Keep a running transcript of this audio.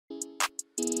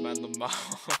man,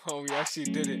 lmao. We actually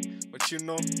did it. But you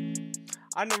know,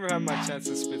 I never had my chance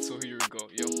to spit, so here we go,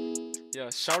 yo. Yeah,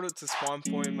 shout out to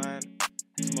Spawnpoint, man.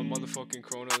 To my motherfucking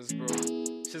cronems, bro.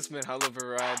 It's just been hell of a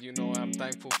ride, you know, I'm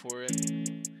thankful for it.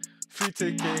 Free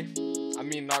Tay-K. I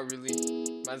mean, not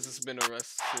really. Man's just been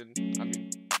arrested. I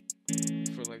mean,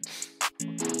 for like,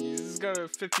 he's got a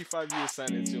 55-year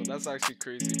sentence, yo. That's actually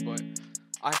crazy, but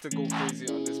I have to go crazy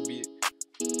on this beat.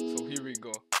 So here we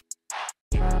go.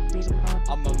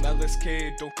 I'm a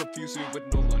LSK, don't confuse me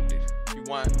with no London. You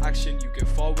want action, you can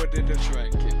forward it to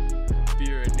Charankan.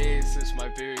 Bhira Nades is my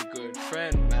very good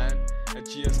friend, man. And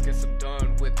GS gets them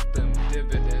done with them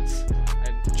dividends.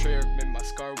 And Treyarch made my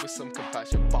scar with some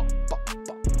compassion. Bop, bop,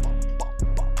 bop, bop,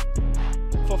 bop,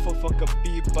 bop. Fuck a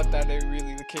beat, but that ain't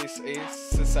really the case, eh?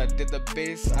 Since I did the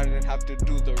bass, I didn't have to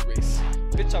do the race.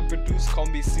 Bitch, I produce, call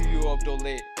me CEO of DOLE,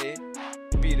 eh?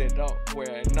 Beat it up where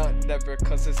I nut never,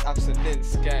 cause it's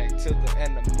abstinence gang till the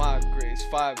end of my grace.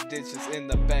 5 digits in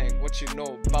the bank, what you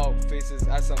know about faces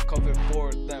as I'm covered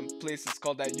for them places,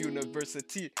 called that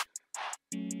university.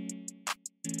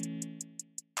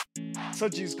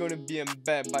 Sajeiv's gonna be in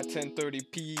bed by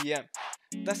 10:30 p.m.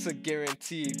 That's a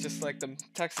guarantee, just like them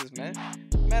taxes, man.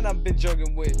 Man, I've been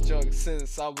jugging with jugs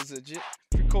since I was a jit.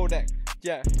 Free Kodak,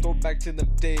 yeah, throw back to them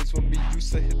days when we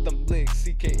used to hit them links.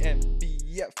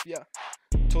 CKMBF, yeah.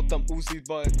 Told them Uzi,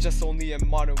 but just only in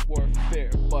modern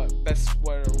warfare. But best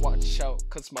swear, watch out,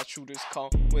 cause my shooters come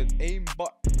with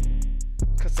aimbot.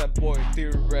 Cause that boy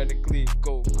theoretically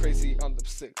go crazy on them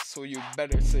 6, so you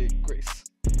better say grace.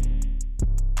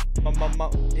 My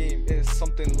aim is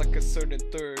something like a certain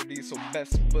 30, so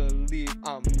best believe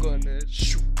I'm gonna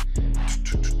shoot.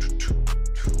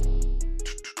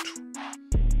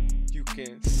 You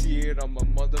can see it on my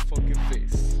motherfucking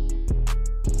face.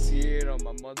 See it on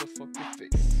my motherfucking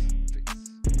face.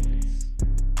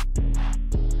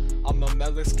 I'm a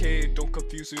LSK, don't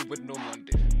confuse me with no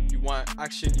London. You want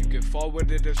action, you can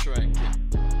forward it to Charankan.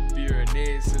 Bhira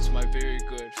Nades is my very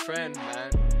good friend,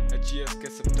 man. And GS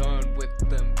gets them done with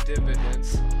them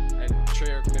dividends. And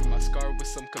Treyarch made my scar with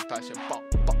some compassion. Bop,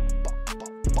 bop, bop,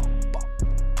 bop, bop,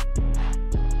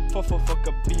 bop. Fuck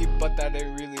a beat, but that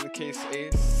ain't really the case, eh?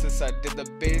 Since I did the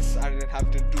bass, I didn't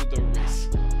have to do the race.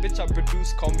 Bitch, I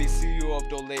produce, call me CEO of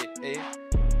DOLE, eh?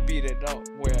 Beat it up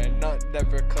where I nut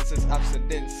never, cause it's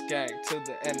abstinence gang till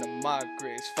the end of my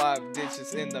grace. 5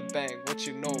 digits in the bank, what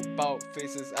you know about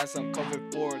faces as I'm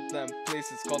covered for them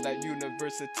places, called that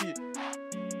university.